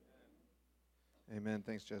Amen.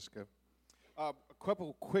 Thanks, Jessica. A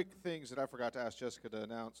couple quick things that I forgot to ask Jessica to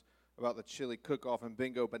announce about the chili cook-off and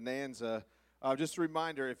bingo bonanza. Just a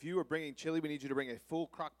reminder, if you are bringing chili, we need you to bring a full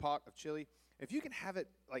crock pot of chili. If you can have it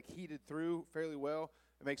like heated through fairly well,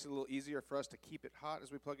 it makes it a little easier for us to keep it hot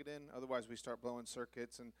as we plug it in. Otherwise, we start blowing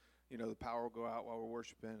circuits and, the power will go out while we're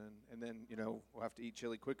worshiping, and then, we'll have to eat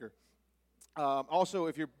chili quicker. Also,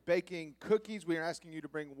 if you're baking cookies, we are asking you to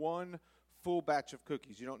bring one full batch of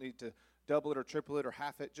cookies. You don't need to double it or triple it or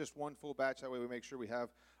half it, just one full batch. That way we make sure we have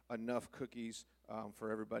enough cookies for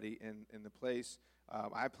everybody in the place.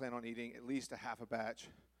 I plan on eating at least a half a batch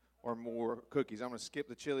or more cookies. I'm going to skip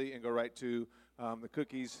the chili and go right to the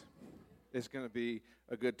cookies. It's going to be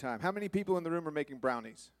a good time. How many people in the room are making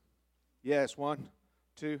brownies? Yes, 1,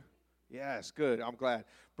 2. Yes, good. I'm glad.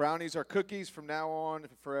 Brownies are cookies from now on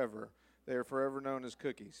forever. They are forever known as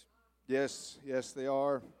cookies. Yes, they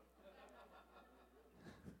are.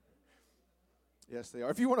 Yes, they are.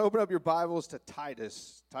 If you want to open up your Bibles to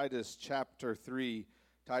Titus chapter 3.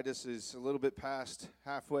 Titus is a little bit past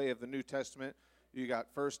halfway of the New Testament. You got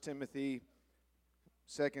 1 Timothy,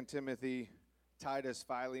 2 Timothy, Titus,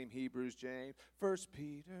 Philemon, Hebrews, James, 1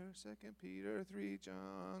 Peter, 2 Peter, 3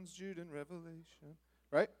 Johns, Jude, and Revelation.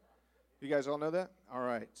 Right? You guys all know that? All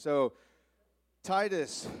right. So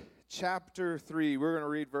Titus chapter 3, we're going to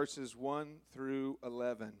read verses 1 through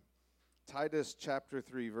 11. Titus chapter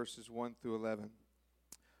 3, verses 1 through 11.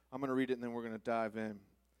 I'm going to read it and then we're going to dive in.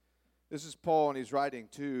 This is Paul, and he's writing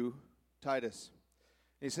to Titus.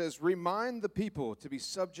 He says, "Remind the people to be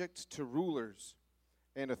subject to rulers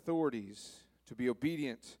and authorities, to be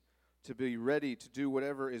obedient, to be ready to do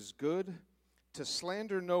whatever is good, to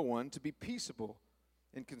slander no one, to be peaceable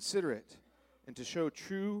and considerate, and to show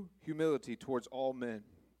true humility towards all men.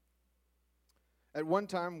 At one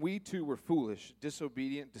time we too were foolish,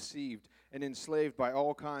 disobedient, deceived, and enslaved by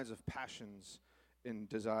all kinds of passions and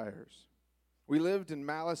desires. We lived in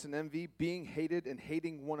malice and envy, being hated and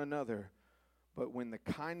hating one another. But when the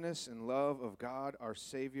kindness and love of God our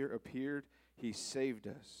Savior appeared, He saved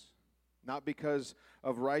us, not because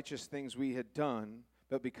of righteous things we had done,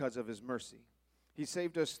 but because of His mercy. He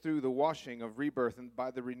saved us through the washing of rebirth and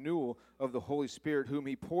by the renewal of the Holy Spirit, whom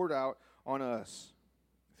He poured out on us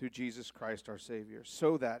through Jesus Christ our Savior,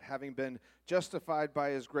 so that, having been justified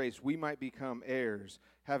by His grace, we might become heirs,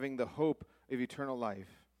 having the hope of eternal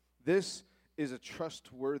life. This is a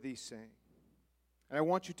trustworthy saying. And I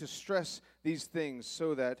want you to stress these things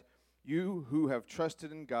so that you who have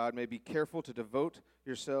trusted in God may be careful to devote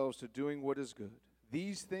yourselves to doing what is good.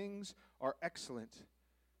 These things are excellent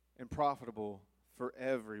and profitable for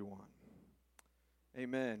everyone."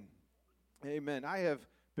 Amen. Amen. I have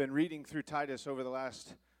been reading through Titus over the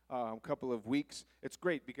last couple of weeks. It's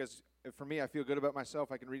great because for me, I feel good about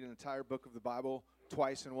myself. I can read an entire book of the Bible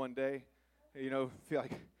twice in one day. Feel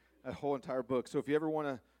like a whole entire book. So if you ever want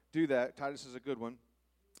to do that, Titus is a good one.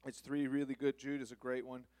 It's 3 really good. Jude is a great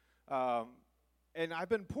one. And I've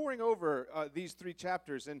been poring over these 3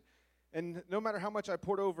 chapters, and no matter how much I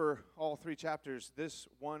poured over all 3 chapters, this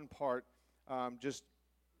one part just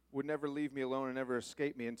would never leave me alone and never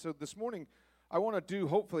escape me. And so this morning, I want to do,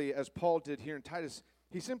 hopefully, as Paul did here in Titus,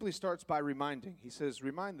 he simply starts by reminding. He says,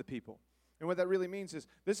 remind the people. And what that really means is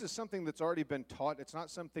this is something that's already been taught. It's not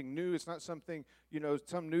something new. It's not something,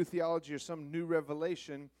 some new theology or some new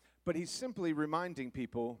revelation. But he's simply reminding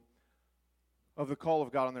people of the call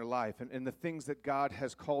of God on their life and the things that God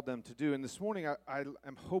has called them to do. And this morning, I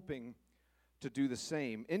am hoping to do the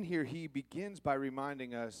same. In here, he begins by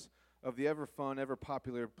reminding us of the ever fun, ever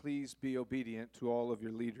popular, please be obedient to all of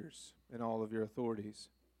your leaders and all of your authorities.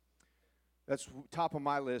 That's top of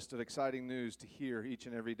my list of exciting news to hear each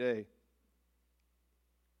and every day.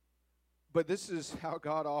 But this is how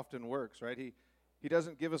God often works, right? He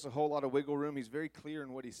doesn't give us a whole lot of wiggle room. He's very clear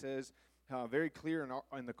in what he says, very clear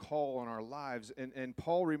in the call on our lives. And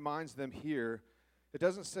Paul reminds them here, it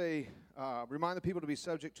doesn't say, remind the people to be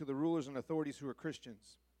subject to the rulers and authorities who are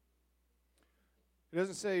Christians. It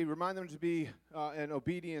doesn't say, remind them to be in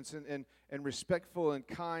obedience and respectful and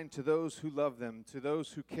kind to those who love them, to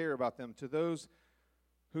those who care about them, to those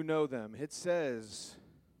who know them. It says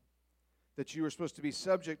that you are supposed to be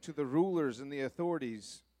subject to the rulers and the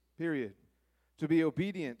authorities, period. To be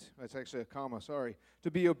obedient, that's actually a comma, sorry. To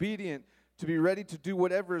be obedient, to be ready to do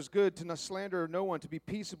whatever is good, to not slander no one, to be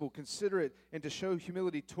peaceable, considerate, and to show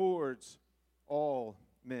humility towards all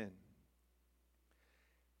men.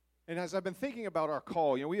 And as I've been thinking about our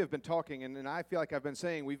call, we have been talking, and I feel like I've been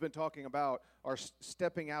saying, we've been talking about our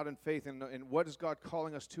stepping out in faith and what is God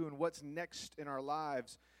calling us to and what's next in our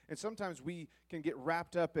lives. And sometimes we can get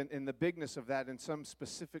wrapped up in the bigness of that, in some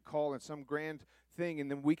specific call and some grand thing, and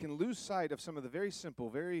then we can lose sight of some of the very simple,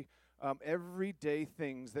 very everyday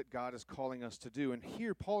things that God is calling us to do. And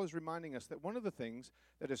here Paul is reminding us that one of the things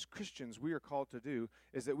that as Christians we are called to do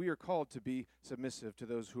is that we are called to be submissive to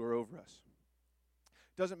those who are over us.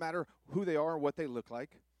 Doesn't matter who they are, what they look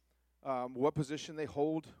like, what position they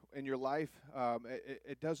hold in your life.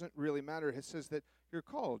 It doesn't really matter. It says that you're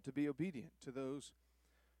called to be obedient to those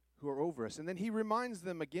who are over us. And then he reminds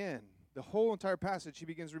them again, the whole entire passage, he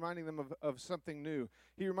begins reminding them of something new.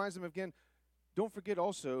 He reminds them again, don't forget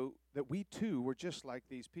also that we too were just like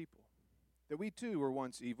these people. That we too were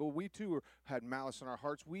once evil. We too had malice in our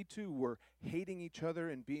hearts. We too were hating each other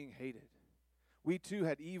and being hated. We too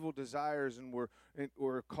had evil desires and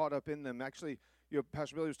were caught up in them. Actually,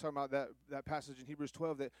 Pastor Billy was talking about that passage in Hebrews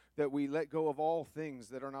 12, that we let go of all things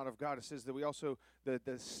that are not of God. It says that we also, the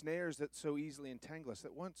snares that so easily entangle us,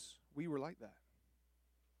 that once we were like that.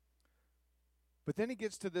 But then he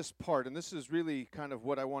gets to this part, and this is really kind of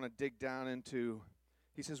what I want to dig down into.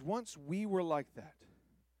 He says, once we were like that.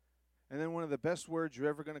 And then one of the best words you're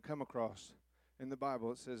ever going to come across in the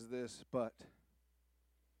Bible, it says this, but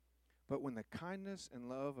when the kindness and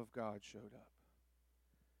love of God showed up.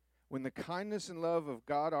 When the kindness and love of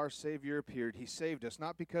God, our Savior, appeared, he saved us,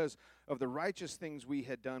 not because of the righteous things we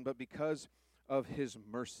had done, but because of his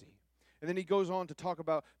mercy. And then he goes on to talk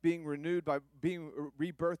about being renewed by being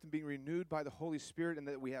rebirthed and being renewed by the Holy Spirit, and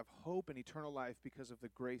that we have hope and eternal life because of the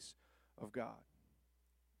grace of God.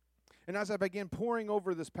 And as I began poring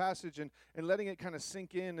over this passage and letting it kind of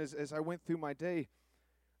sink in as I went through my day,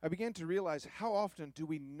 I began to realize how often do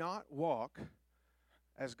we not walk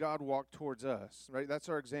as God walked towards us, right? That's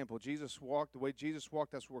our example. Jesus walked the way Jesus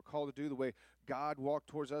walked. That's what we're called to do, the way God walked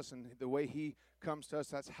towards us and the way he comes to us.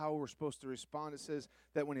 That's how we're supposed to respond. It says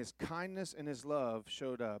that when his kindness and his love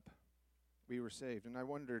showed up, we were saved. And I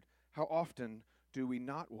wondered, how often do we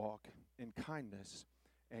not walk in kindness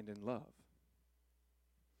and in love?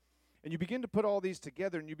 And you begin to put all these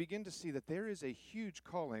together, and you begin to see that there is a huge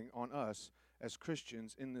calling on us as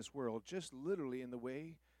Christians in this world, just literally in the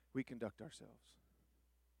way we conduct ourselves.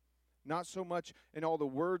 Not so much in all the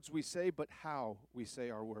words we say, but how we say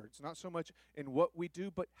our words. Not so much in what we do,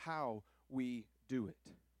 but how we do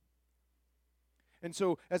it. And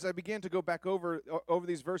so as I began to go back over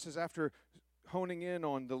these verses after honing in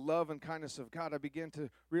on the love and kindness of God, I began to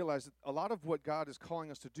realize that a lot of what God is calling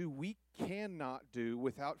us to do, we cannot do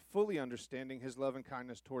without fully understanding his love and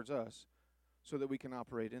kindness towards us so that we can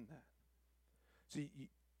operate in that. See,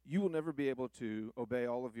 you will never be able to obey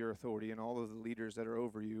all of your authority and all of the leaders that are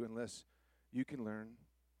over you unless you can learn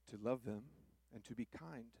to love them and to be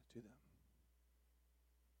kind to them.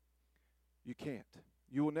 You can't.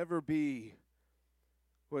 You will never be,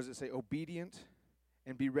 obedient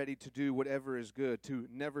and be ready to do whatever is good, to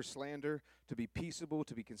never slander, to be peaceable,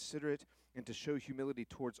 to be considerate, and to show humility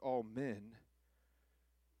towards all men.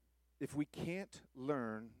 If we can't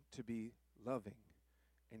learn to be loving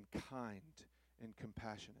and kind and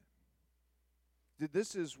compassionate.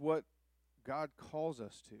 This is what God calls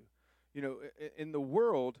us to. You know, in the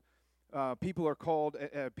world, people are called,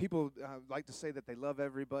 people like to say that they love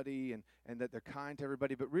everybody and that they're kind to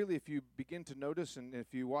everybody, but really if you begin to notice and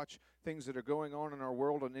if you watch things that are going on in our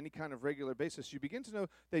world on any kind of regular basis, you begin to know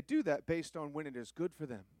they do that based on when it is good for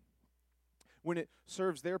them, when it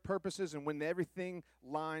serves their purposes and when everything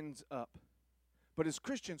lines up. But as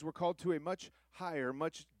Christians, we're called to a much higher,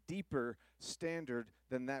 much deeper standard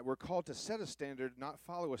than that. We're called to set a standard, not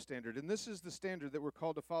follow a standard. And this is the standard that we're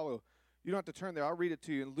called to follow. You don't have to turn there. I'll read it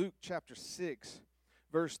to you in Luke chapter 6,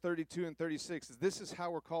 verse 32 and 36. This is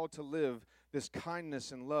how we're called to live this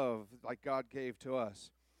kindness and love like God gave to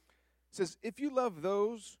us. It says, if you love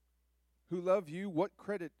those who love you, what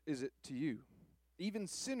credit is it to you? Even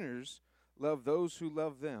sinners love those who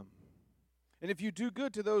love them. And if you do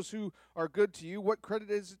good to those who are good to you, what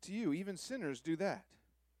credit is it to you? Even sinners do that.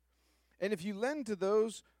 And if you lend to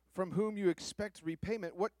those from whom you expect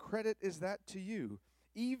repayment, what credit is that to you?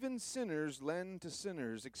 Even sinners lend to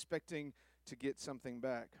sinners, expecting to get something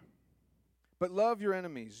back. But love your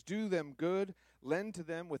enemies, do them good, lend to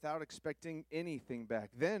them without expecting anything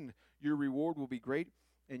back. Then your reward will be great,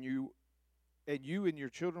 and you and your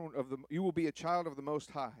children you will be a child of the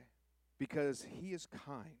Most High, because he is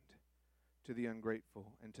kind to the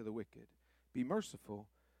ungrateful and to the wicked. Be merciful,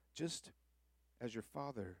 just as your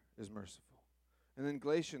Father is merciful. And then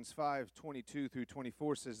Galatians 5:22 through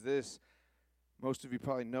 24 says this. Most of you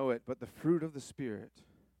probably know it, but the fruit of the Spirit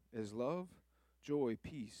is love, joy,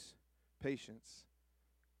 peace, patience,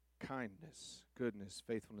 kindness, goodness,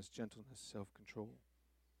 faithfulness, gentleness, self-control.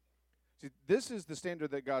 See, this is the standard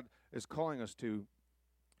that God is calling us to.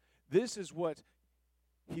 This is what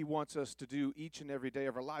he wants us to do each and every day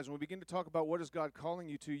of our lives. When we begin to talk about what is God calling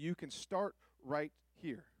you to, you can start right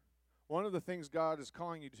here. One of the things God is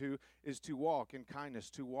calling you to is to walk in kindness,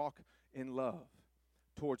 to walk in love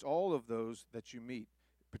towards all of those that you meet.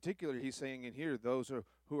 Particularly, he's saying in here, those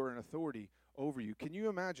who are in authority over you. Can you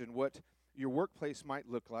imagine what your workplace might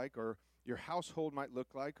look like, or your household might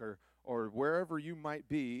look like, or wherever you might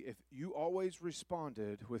be, if you always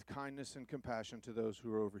responded with kindness and compassion to those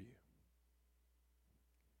who are over you?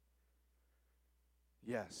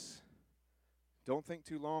 Yes. Don't think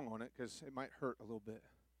too long on it, because it might hurt a little bit.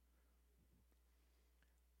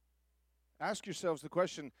 Ask yourselves the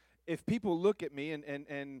question, if people look at me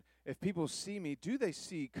and if people see me, do they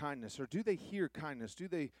see kindness, or do they hear kindness? Do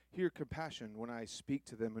they hear compassion when I speak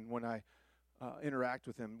to them and when I interact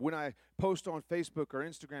with them? When I post on Facebook or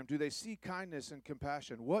Instagram, do they see kindness and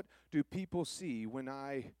compassion? What do people see when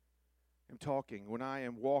I am talking, when I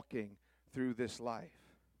am walking through this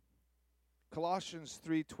life? Colossians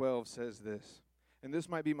 3:12 says this, and this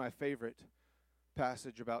might be my favorite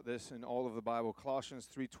passage about this in all of the Bible. Colossians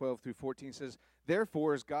 3:12 through 14 says,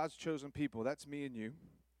 "Therefore, as God's chosen people," that's me and you,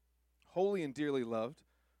 "holy and dearly loved,"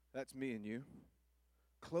 that's me and you,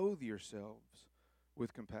 "clothe yourselves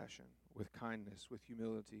with compassion, with kindness, with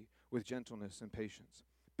humility, with gentleness and patience.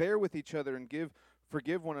 Bear with each other and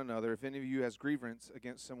forgive one another if any of you has grievance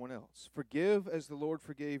against someone else. Forgive as the Lord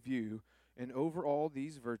forgave you, and over all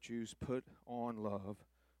these virtues put on love,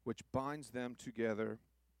 which binds them together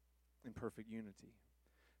in perfect unity."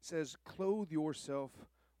 It says, clothe yourself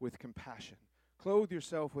with compassion. Clothe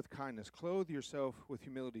yourself with kindness. Clothe yourself with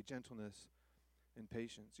humility, gentleness, and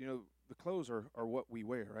patience. You know, the clothes are what we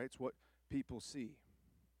wear, right? It's what people see.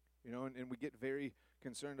 You know, and we get very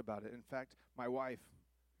concerned about it. In fact, my wife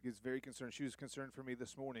gets very concerned. She was concerned for me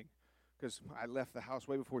this morning because I left the house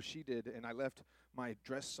way before she did, and I left my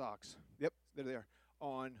dress socks, yep, there they are,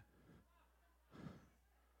 on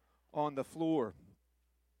the floor.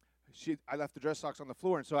 I left the dress socks on the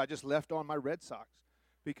floor, and so I just left on my red socks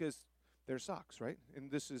because they're socks, right?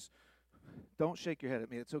 And this is, don't shake your head at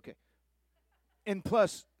me, it's okay. And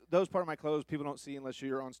plus, those part of my clothes people don't see unless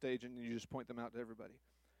you're on stage and you just point them out to everybody.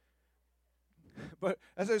 But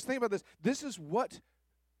as I was thinking about this is what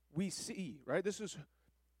we see, right? This is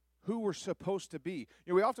who we're supposed to be.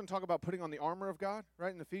 You know, we often talk about putting on the armor of God,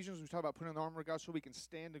 right? In Ephesians, we talk about putting on the armor of God so we can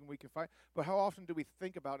stand and we can fight. But how often do we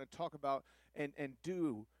think about and talk about and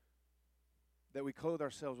do that we clothe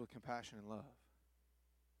ourselves with compassion and love?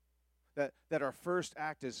 That our first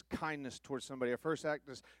act is kindness towards somebody. Our first act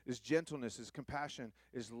is gentleness, is compassion,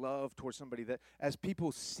 is love towards somebody. That as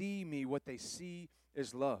people see me, what they see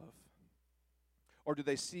is love. Or do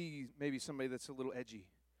they see maybe somebody that's a little edgy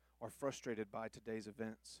or frustrated by today's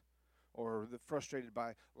events, or frustrated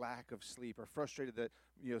by lack of sleep, or frustrated that,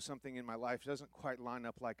 you know, something in my life doesn't quite line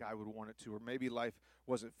up like I would want it to, or maybe life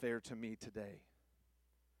wasn't fair to me today?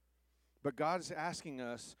 But God is asking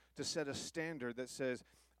us to set a standard that says,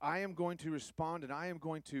 I am going to respond, and I am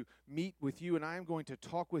going to meet with you, and I am going to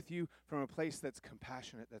talk with you from a place that's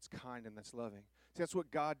compassionate, that's kind, and that's loving. See, that's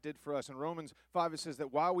what God did for us. In Romans 5, it says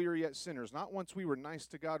that while we were yet sinners, not once we were nice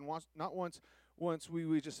to God, and not once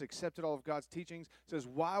we just accepted all of God's teachings, it says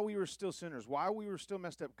while we were still sinners, while we were still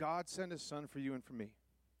messed up, God sent his son for you and for me.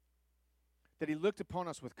 That he looked upon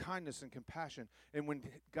us with kindness and compassion. And when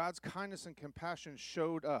God's kindness and compassion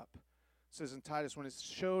showed up, it says in Titus, when it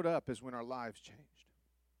showed up is when our lives changed.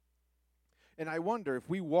 And I wonder if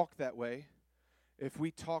we walk that way, if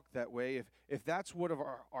we talk that way, if that's what of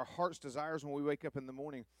our heart's desires when we wake up in the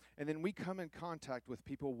morning, and then we come in contact with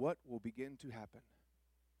people, what will begin to happen?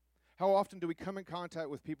 How often do we come in contact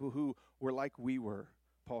with people who were like we were?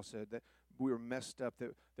 Paul said that we were messed up,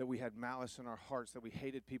 that we had malice in our hearts, that we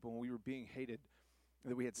hated people when we were being hated,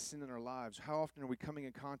 that we had sin in our lives. How often are we coming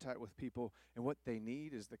in contact with people, and what they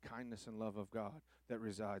need is the kindness and love of God that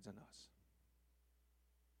resides in us?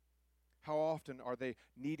 How often are they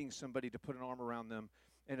needing somebody to put an arm around them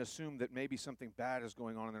and assume that maybe something bad is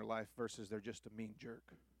going on in their life versus they're just a mean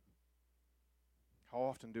jerk? How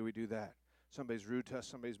often do we do that? Somebody's rude to us,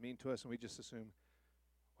 somebody's mean to us, and we just assume,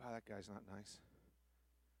 wow, that guy's not nice.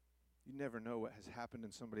 You never know what has happened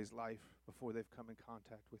in somebody's life before they've come in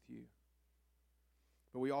contact with you.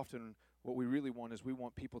 But what we really want is we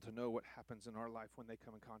want people to know what happens in our life when they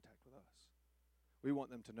come in contact with us. We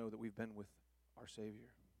want them to know that we've been with our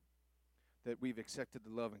Savior, that we've accepted the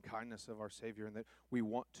love and kindness of our Savior, and that we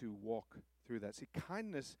want to walk through that. See,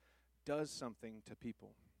 kindness does something to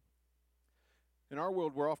people. In our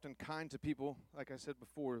world, we're often kind to people, like I said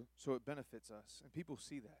before, so it benefits us. And people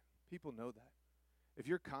see that. People know that. If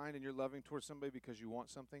you're kind and you're loving towards somebody because you want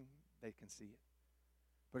something, they can see it.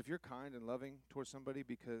 But if you're kind and loving towards somebody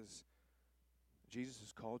because Jesus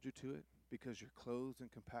has called you to it, because you're clothed in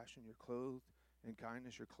compassion, you're clothed in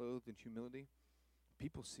kindness, you're clothed in humility,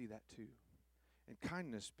 people see that too. And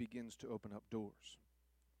kindness begins to open up doors.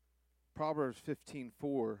 Proverbs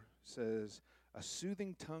 15:4 says, "A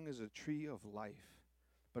soothing tongue is a tree of life,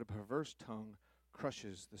 but a perverse tongue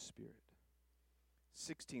crushes the spirit."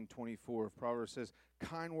 16:24 of Proverbs says,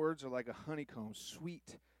 "Kind words are like a honeycomb,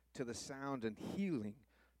 sweet to the sound and healing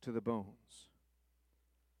to the bones."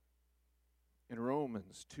 And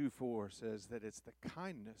Romans 2:4 says that it's the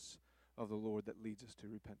kindness of the Lord that leads us to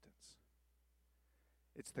repentance.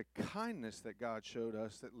 It's the kindness that God showed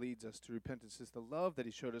us that leads us to repentance. It's the love that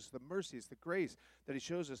he showed us, the mercy, it's the grace that he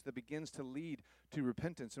shows us that begins to lead to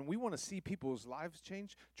repentance. And we want to see people's lives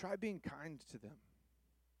change. Try being kind to them.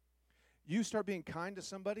 You start being kind to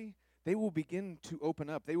somebody, they will begin to open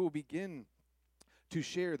up. They will begin to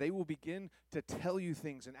share. They will begin to tell you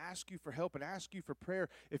things and ask you for help and ask you for prayer.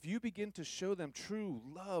 If you begin to show them true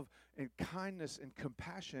love and kindness and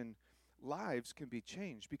compassion, lives can be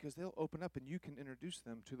changed because they'll open up and you can introduce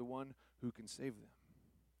them to the one who can save them,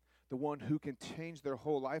 the one who can change their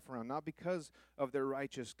whole life around, not because of their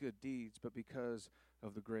righteous good deeds, but because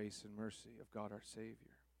of the grace and mercy of God our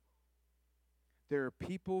Savior. There are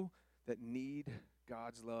people that need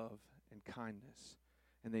God's love and kindness,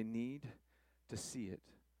 and they need to see it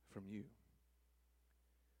from you.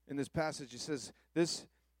 In this passage, it says, this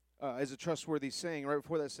is a trustworthy saying. Right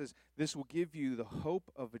before that, it says, "This will give you the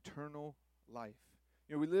hope of eternal life."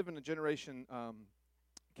 You know, we live in a generation,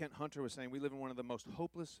 Kent Hunter was saying, we live in one of the most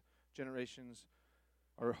hopeless generations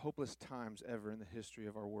or hopeless times ever in the history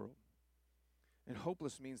of our world. And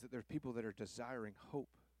hopeless means that there are people that are desiring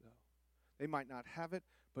hope, though. They might not have it,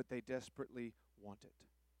 but they desperately want it.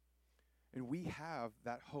 And we have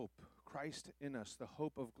that hope, Christ in us, the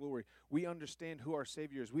hope of glory. We understand who our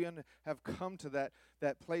Savior is. We have come to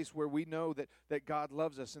that place where we know that God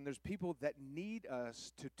loves us. And there's people that need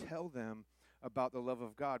us to tell them about the love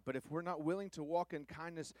of God. But if we're not willing to walk in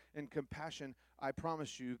kindness and compassion, I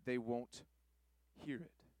promise you they won't hear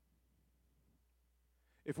it.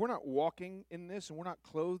 If we're not walking in this and we're not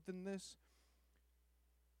clothed in this,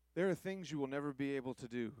 there are things you will never be able to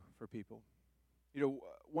do for people. You know,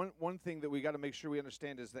 one thing that we got to make sure we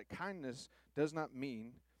understand is that kindness does not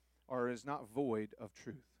mean or is not void of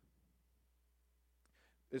truth.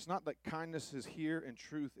 It's not that kindness is here and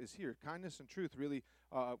truth is here. Kindness and truth really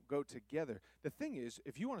go together. The thing is,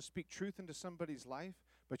 if you want to speak truth into somebody's life,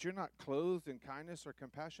 but you're not clothed in kindness or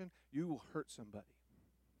compassion, you will hurt somebody.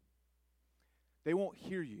 They won't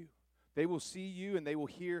hear you. They will see you and they will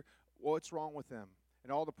hear what's wrong with them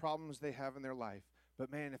and all the problems they have in their life. But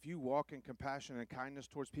man, if you walk in compassion and kindness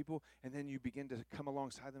towards people, and then you begin to come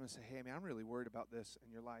alongside them and say, "Hey, man, I'm really worried about this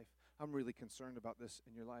in your life. I'm really concerned about this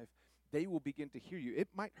in your life," they will begin to hear you.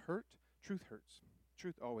 It might hurt. Truth hurts.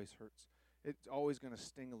 Truth always hurts. It's always going to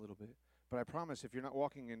sting a little bit. But I promise, if you're not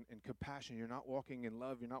walking in compassion, you're not walking in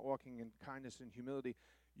love, you're not walking in kindness and humility,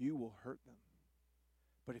 you will hurt them.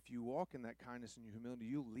 But if you walk in that kindness and humility,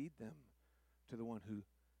 you'll lead them to the one who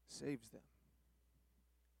saves them.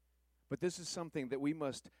 But this is something that we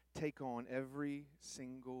must take on every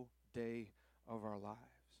single day of our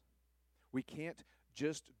lives. We can't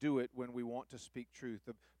just do it when we want to speak truth.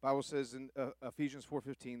 The Bible says in Ephesians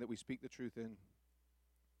 4:15 that we speak the truth in.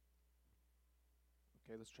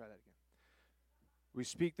 Okay, let's try that again. We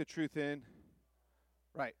speak the truth in.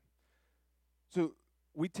 Right. So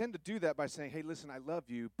we tend to do that by saying, "Hey, listen, I love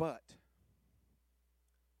you, but,"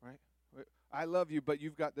 right? "I love you, but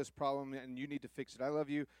you've got this problem and you need to fix it. I love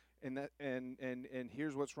you, and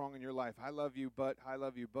here's what's wrong in your life. I love you, but."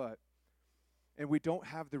 And we don't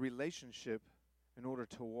have the relationship in order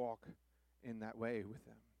to walk in that way with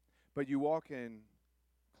them. But you walk in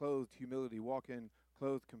clothed humility, walk in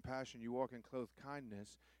clothed compassion, you walk in clothed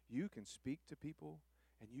kindness, you can speak to people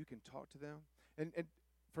and you can talk to them. And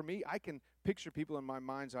for me, I can picture people in my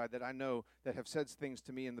mind's eye that I know that have said things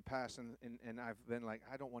to me in the past, and I've been like,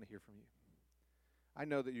 "I don't want to hear from you. I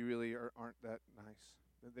know that you really aren't that nice."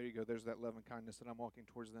 There you go. There's that love and kindness that I'm walking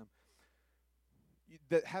towards them.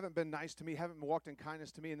 That haven't been nice to me, haven't walked in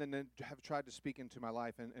kindness to me, and then have tried to speak into my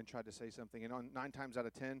life and tried to say something. And on 9 times out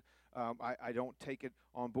of 10, I don't take it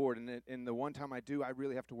on board. And the one time I do, I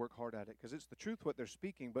really have to work hard at it because it's the truth what they're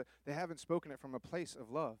speaking, but they haven't spoken it from a place of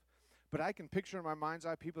love. But I can picture in my mind's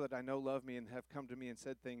eye people that I know love me and have come to me and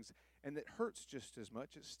said things, and it hurts just as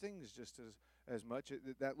much. It stings just as much.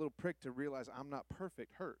 That little prick to realize I'm not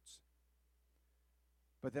perfect hurts.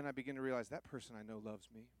 But then I begin to realize that person I know loves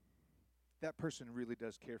me. That person really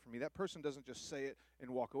does care for me. That person doesn't just say it and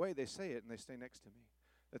walk away. They say it and they stay next to me.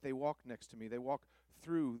 that they walk next to me. They walk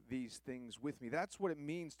through these things with me. That's what it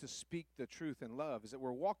means to speak the truth in love, is that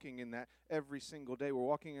we're walking in that every single day. We're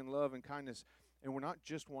walking in love and kindness, and we're not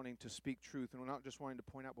just wanting to speak truth, and we're not just wanting to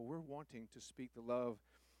point out, but we're wanting to speak the love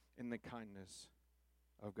and the kindness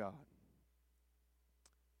of God.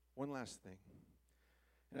 One last thing,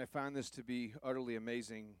 and I find this to be utterly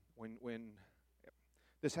amazing when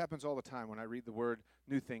this happens all the time. When I read the word,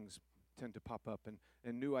 new things tend to pop up,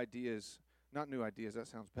 and new ideas, not new ideas, that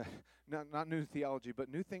sounds bad, not new theology,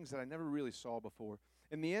 but new things that I never really saw before.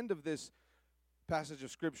 In the end of this passage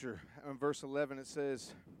of Scripture, in verse 11, it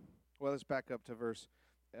says, well, let's back up to verse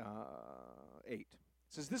 8. It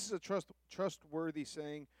says, this is a trustworthy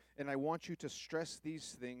saying, and I want you to stress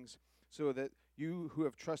these things so that you who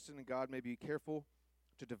have trusted in God may be careful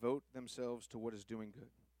to devote themselves to what is doing good.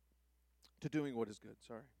 To doing what is good,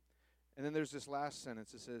 sorry. And then there's this last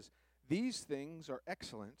sentence. It says, these things are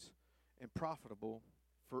excellent and profitable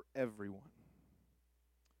for everyone.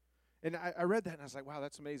 And I read that and I was like, wow,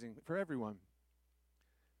 that's amazing. For everyone.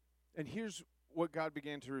 And here's what God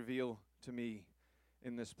began to reveal to me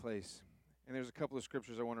in this place. And there's a couple of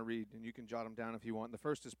scriptures I want to read, and you can jot them down if you want. The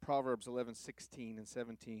first is Proverbs 11:16 and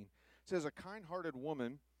 17. It says, a kind-hearted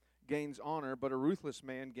woman gains honor, but a ruthless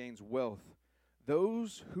man gains wealth.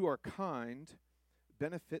 Those who are kind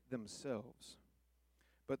benefit themselves,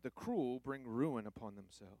 but the cruel bring ruin upon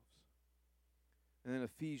themselves. And then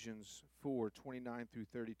Ephesians 4:29 through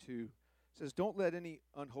 32 says, don't let any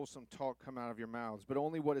unwholesome talk come out of your mouths, but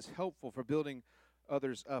only what is helpful for building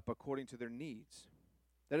others up according to their needs,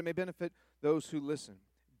 that it may benefit those who listen.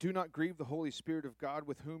 Do not grieve the Holy Spirit of God,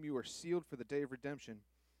 with whom you are sealed for the day of redemption.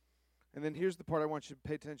 And then here's the part I want you to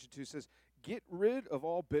pay attention to. It says, get rid of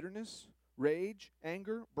all bitterness, rage,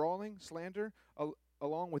 anger, brawling, slander,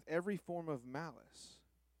 along with every form of malice.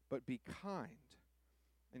 But be kind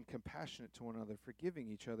and compassionate to one another, forgiving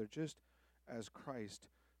each other just as Christ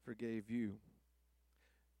forgave you.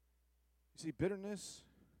 You see, bitterness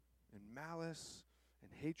and malice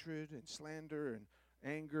and hatred and slander and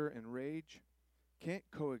anger and rage can't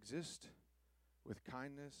coexist with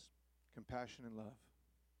kindness, compassion, and love.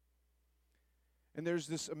 And there's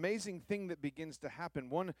this amazing thing that begins to happen.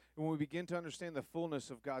 One, when we begin to understand the fullness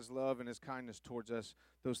of God's love and his kindness towards us,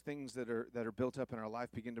 those things that are built up in our life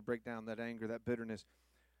begin to break down, that anger, that bitterness.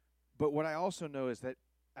 But what I also know is that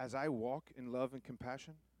as I walk in love and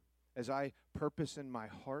compassion, as I purpose in my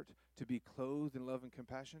heart to be clothed in love and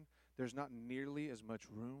compassion, there's not nearly as much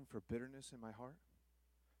room for bitterness in my heart.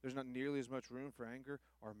 There's not nearly as much room for anger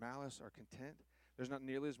or malice or content. There's not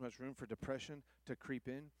nearly as much room for depression to creep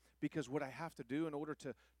in. Because what I have to do in order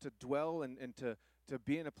to dwell and to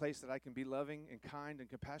be in a place that I can be loving and kind and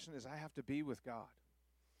compassionate is I have to be with God.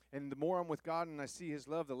 And the more I'm with God and I see his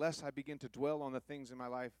love, the less I begin to dwell on the things in my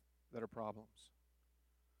life that are problems.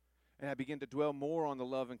 And I begin to dwell more on the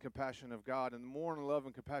love and compassion of God, and more on the love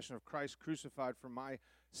and compassion of Christ crucified for my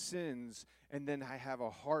sins. And then I have a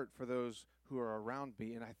heart for those who are around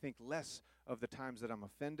me, and I think less of the times that I'm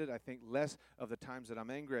offended. I think less of the times that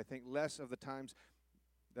I'm angry. I think less of the times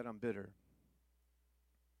that I'm bitter.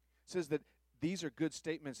 It says that these are good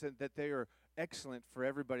statements, that they are excellent for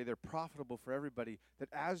everybody. They're profitable for everybody. That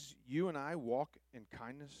as you and I walk in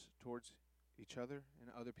kindness towards each other and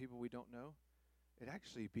other people we don't know, it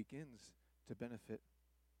actually begins to benefit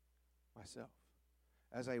myself.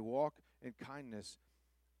 As I walk in kindness,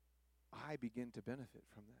 I begin to benefit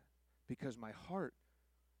from that because my heart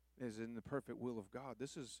is in the perfect will of God.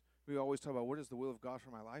 We always talk about what is the will of God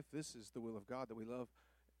for my life. This is the will of God, that we love,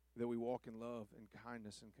 that we walk in love and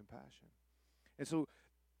kindness and compassion. And so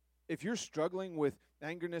if you're struggling with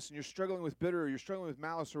angerness and you're struggling with bitter or you're struggling with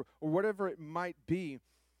malice or whatever it might be,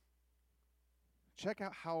 check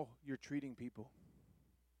out how you're treating people.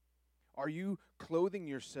 Are you clothing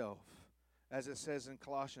yourself, as it says in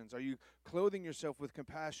Colossians? Are you clothing yourself with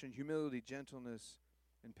compassion, humility, gentleness,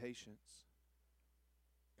 and patience?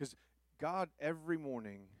 Because God every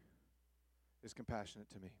morning is compassionate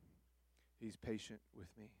to me. He's patient with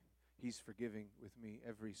me. He's forgiving with me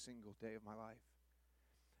every single day of my life.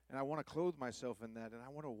 And I want to clothe myself in that, and I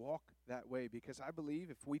want to walk that way, because I believe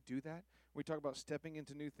if we do that, we talk about stepping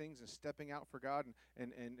into new things and stepping out for God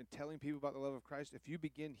and telling people about the love of Christ. If you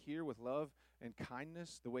begin here with love and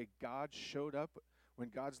kindness, the way God showed up, when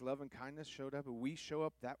God's love and kindness showed up, and we show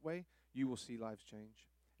up that way, you will see lives change.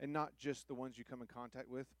 And not just the ones you come in contact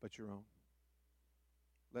with, but your own.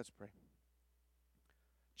 Let's pray.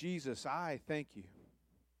 Jesus, I thank you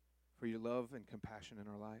for your love and compassion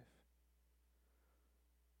in our life.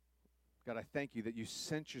 God, I thank you that you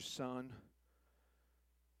sent your Son,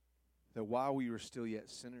 that while we were still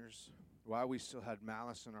yet sinners, while we still had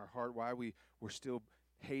malice in our heart, while we were still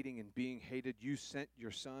hating and being hated, you sent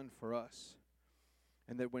your Son for us.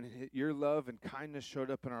 And that when your love and kindness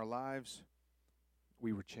showed up in our lives,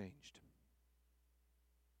 we were changed.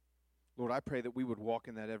 Lord, I pray that we would walk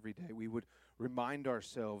in that every day. We would remind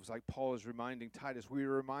ourselves, like Paul is reminding Titus, we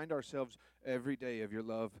would remind ourselves every day of your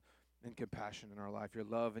love and compassion in our life, your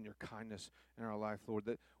love and your kindness in our life, Lord,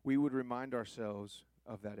 that we would remind ourselves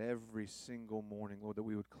of that every single morning, Lord, that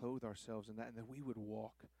we would clothe ourselves in that, and that we would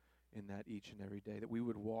walk in that each and every day, that we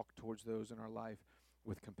would walk towards those in our life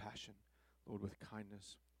with compassion, Lord, with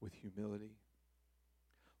kindness, with humility.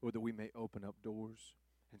 Lord, that we may open up doors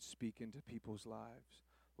and speak into people's lives.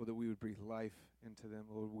 Lord, that we would breathe life into them.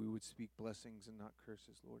 Lord, we would speak blessings and not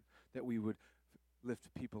curses, Lord. That we would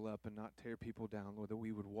lift people up and not tear people down, Lord. That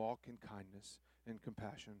we would walk in kindness and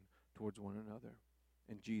compassion towards one another.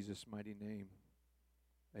 In Jesus' mighty name,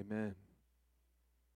 amen.